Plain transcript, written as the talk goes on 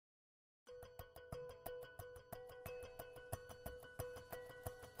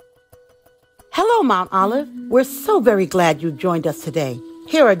Hello, Mount Olive. We're so very glad you joined us today.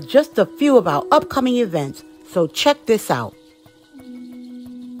 Here are just a few of our upcoming events, so check this out.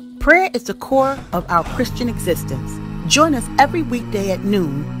 Prayer is the core of our Christian existence. Join us every weekday at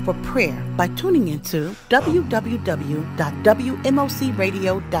noon for prayer by tuning into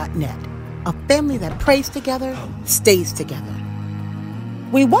www.wmocradio.net. A family that prays together, stays together.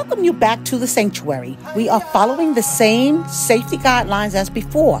 We welcome you back to the sanctuary. We are following the same safety guidelines as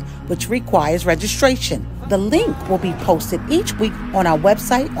before, which requires registration. The link will be posted each week on our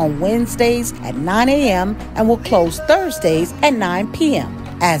website on Wednesdays at 9 a.m. and will close Thursdays at 9 p.m.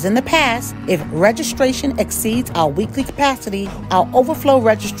 As in the past, if registration exceeds our weekly capacity, our overflow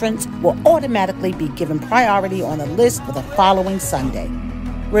registrants will automatically be given priority on the list for the following Sunday.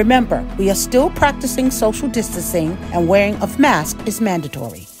 Remember, we are still practicing social distancing and wearing of mask is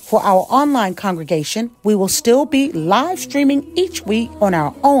mandatory. For our online congregation, we will still be live streaming each week on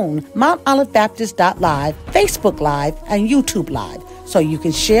our own MountOliveBaptist.live, Facebook Live, and YouTube Live, so you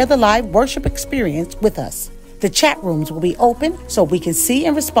can share the live worship experience with us. The chat rooms will be open so we can see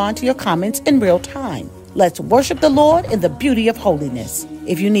and respond to your comments in real time. Let's worship the Lord in the beauty of holiness.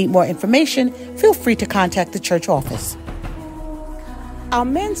 If you need more information, feel free to contact the church office. Our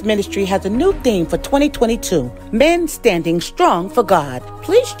men's ministry has a new theme for 2022, Men Standing Strong for God.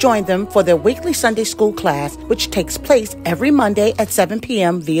 Please join them for their weekly Sunday school class, which takes place every Monday at 7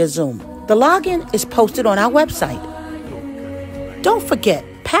 p.m. via Zoom. The login is posted on our website. Don't forget,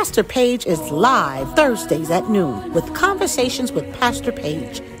 Pastor Page is live Thursdays at noon with conversations with Pastor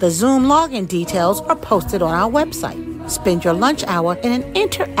Page. The Zoom login details are posted on our website. Spend your lunch hour in an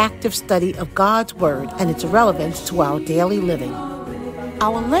interactive study of God's Word and its relevance to our daily living.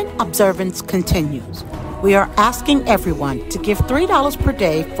 Our Lent observance continues. We are asking everyone to give $3 per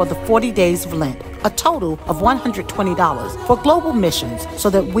day for the 40 days of Lent, a total of $120 for global missions, so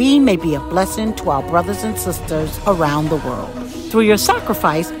that we may be a blessing to our brothers and sisters around the world. Through your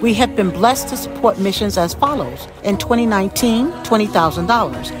sacrifice, we have been blessed to support missions as follows. In 2019,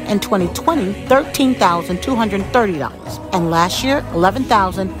 $20,000. In 2020, $13,230. And last year,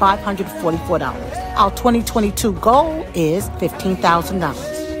 $11,544. Our 2022 goal is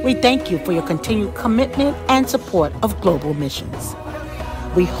 $15,000. We thank you for your continued commitment and support of global missions.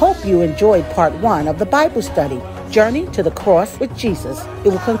 We hope you enjoyed part 1 of the Bible study, Journey to the Cross with Jesus. It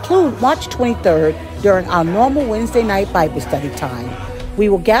will conclude March 23rd during our normal Wednesday night Bible study time. We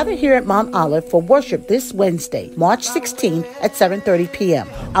will gather here at Mount Olive for worship this Wednesday, March 16th at 7:30 p.m.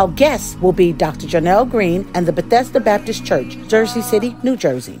 Our guests will be Dr. Janelle Green and the Bethesda Baptist Church, Jersey City, New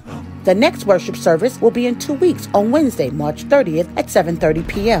Jersey. The next worship service will be in 2 weeks on Wednesday, March 30th at 7:30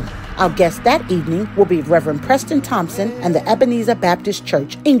 p.m. Our guest that evening will be Reverend Preston Thompson and the Ebenezer Baptist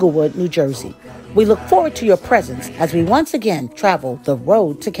Church, Inglewood, New Jersey. We look forward to your presence as we once again travel the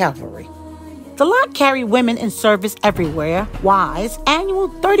road to Calvary. The Lot Carry Women in Service Everywhere, WISE, annual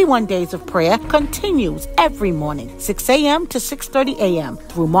 31 Days of Prayer continues every morning, 6 a.m. to 6:30 a.m.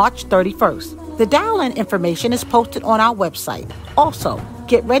 through March 31st. The dial-in information is posted on our website. Also,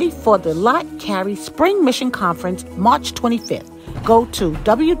 get ready for the Lot Carry Spring Mission Conference, March 25th. Go to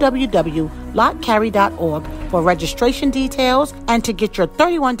www.lotcarry.org for registration details and to get your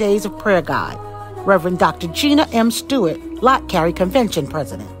 31 Days of Prayer guide. Reverend Dr. Gina M. Stewart, Lot Carry Convention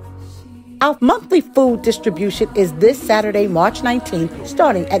President. Our monthly food distribution is this Saturday, March 19th,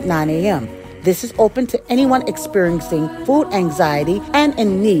 starting at 9 a.m. This is open to anyone experiencing food anxiety and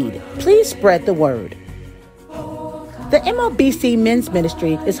in need. Please spread the word. The MLBC Men's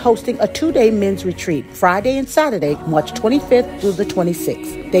Ministry is hosting a 2-day men's retreat, Friday and Saturday, March 25th through the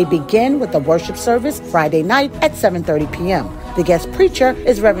 26th. They begin with a worship service Friday night at 7:30 p.m. The guest preacher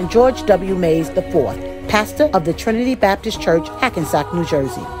is Reverend George W. Mays IV, pastor of the Trinity Baptist Church, Hackensack, New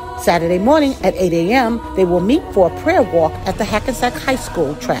Jersey. Saturday morning at 8 a.m., they will meet for a prayer walk at the Hackensack High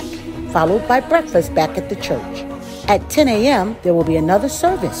School track, followed by breakfast back at the church. At 10 a.m., there will be another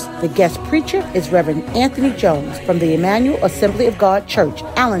service. The guest preacher is Reverend Anthony Jones from the Emmanuel Assembly of God Church,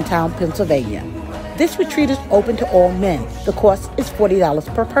 Allentown, Pennsylvania. This retreat is open to all men. The cost is $40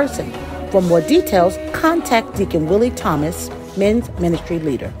 per person. For more details, contact Deacon Willie Thomas, Men's Ministry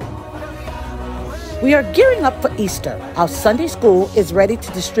Leader. We are gearing up for Easter. Our Sunday school is ready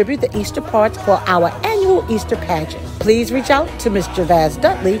to distribute the Easter parts for our annual Easter pageant. Please reach out to Ms. Javaz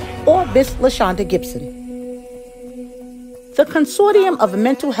Dudley or Ms. LaShonda Gibson. The Consortium of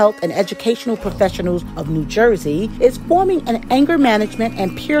Mental Health and Educational Professionals of New Jersey is forming an anger management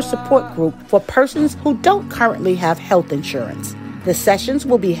and peer support group for persons who don't currently have health insurance. The sessions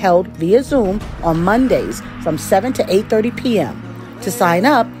will be held via Zoom on Mondays from 7 to 8:30 p.m. To sign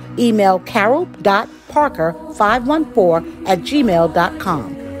up, email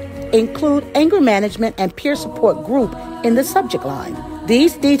carol.parker514@gmail.com. Include anger management and peer support group in the subject line.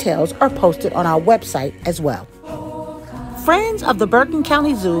 These details are posted on our website as well. Friends of the Bergen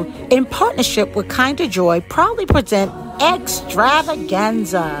County Zoo, in partnership with Kinder Joy, proudly present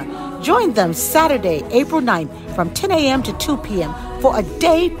Extravaganza. Join them Saturday, April 9th from 10 a.m. to 2 p.m. for a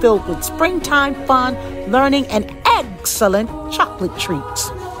day filled with springtime fun, learning, and excellent chocolate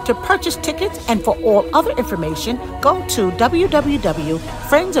treats. To purchase tickets and for all other information, go to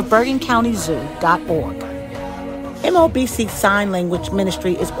www.friendsofbergencountyzoo.org. MOBC Sign Language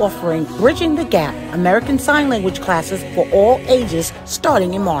Ministry is offering Bridging the Gap American Sign Language classes for all ages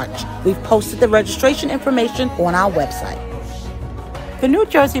starting in March. We've posted the registration information on our website. The New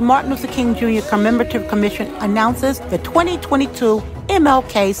Jersey Martin Luther King Jr. Commemorative Commission announces the 2022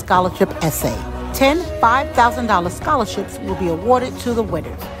 MLK Scholarship Essay. 10 $5,000 scholarships will be awarded to the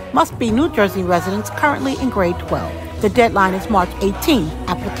winners. Must be New Jersey residents currently in grade 12. The deadline is March 18.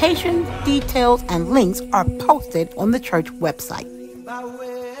 Application details and links are posted on the church website.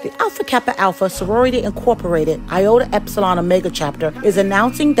 The Alpha Kappa Alpha Sorority Incorporated Iota Epsilon Omega chapter is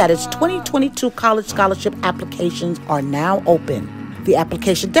announcing that its 2022 college scholarship applications are now open. The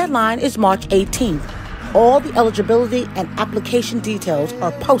application deadline is March 18th. All the eligibility and application details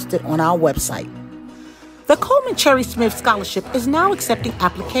are posted on our website. The Coleman Cherry Smith Scholarship is now accepting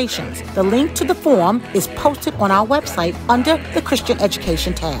applications. The link to the form is posted on our website under the Christian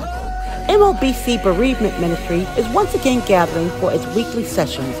Education tab. MOBC Bereavement Ministry is once again gathering for its weekly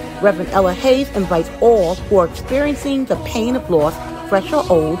sessions. Reverend Ella Hayes invites all who are experiencing the pain of loss, fresh or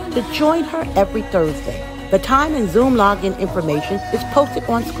old, to join her every Thursday. The time and Zoom login information is posted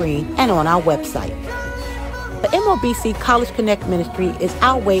on screen and on our website. The MOBC College Connect Ministry is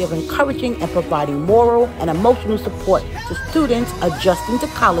our way of encouraging and providing moral and emotional support to students adjusting to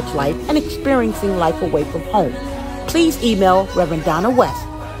college life and experiencing life away from home. Please email Reverend Donna West,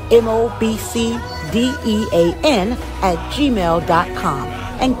 mobcdean@gmail.com,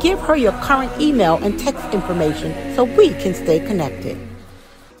 and give her your current email and text information so we can stay connected.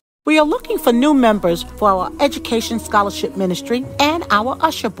 We are looking for new members for our Education Scholarship Ministry and our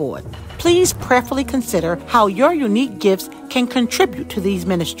Usher Board. Please prayerfully consider how your unique gifts can contribute to these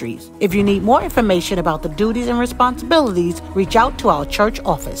ministries. If you need more information about the duties and responsibilities, reach out to our church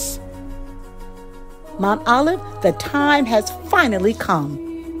office. Mount Olive, the time has finally come.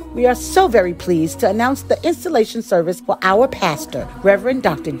 We are so very pleased to announce the installation service for our pastor, Reverend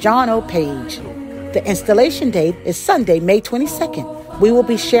Dr. John O. Page. The installation date is Sunday, May 22nd. We will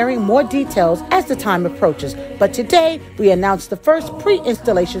be sharing more details as the time approaches, but today we announce the first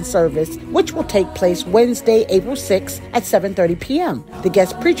pre-installation service, which will take place Wednesday, April 6th at 7:30 p.m. The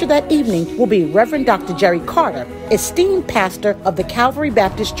guest preacher that evening will be Reverend Dr. Jerry Carter, esteemed pastor of the Calvary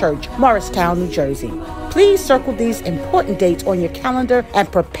Baptist Church, Morristown, New Jersey. Please circle these important dates on your calendar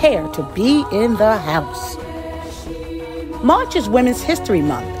and prepare to be in the house. March is Women's History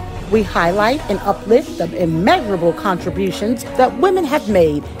Month. We highlight and uplift the immeasurable contributions that women have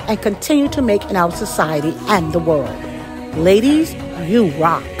made and continue to make in our society and the world. Ladies, you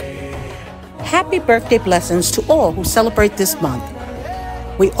rock. Happy birthday blessings to all who celebrate this month.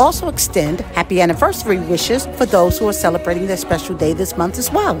 We also extend happy anniversary wishes for those who are celebrating their special day this month as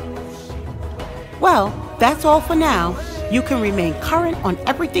well. Well, that's all for now. You can remain current on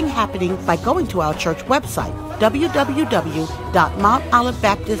everything happening by going to our church website,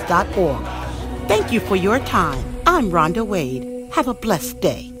 www.mountolivebaptist.org. Thank you for your time. I'm Rhonda Wade. Have a blessed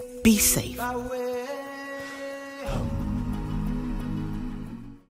day. Be safe.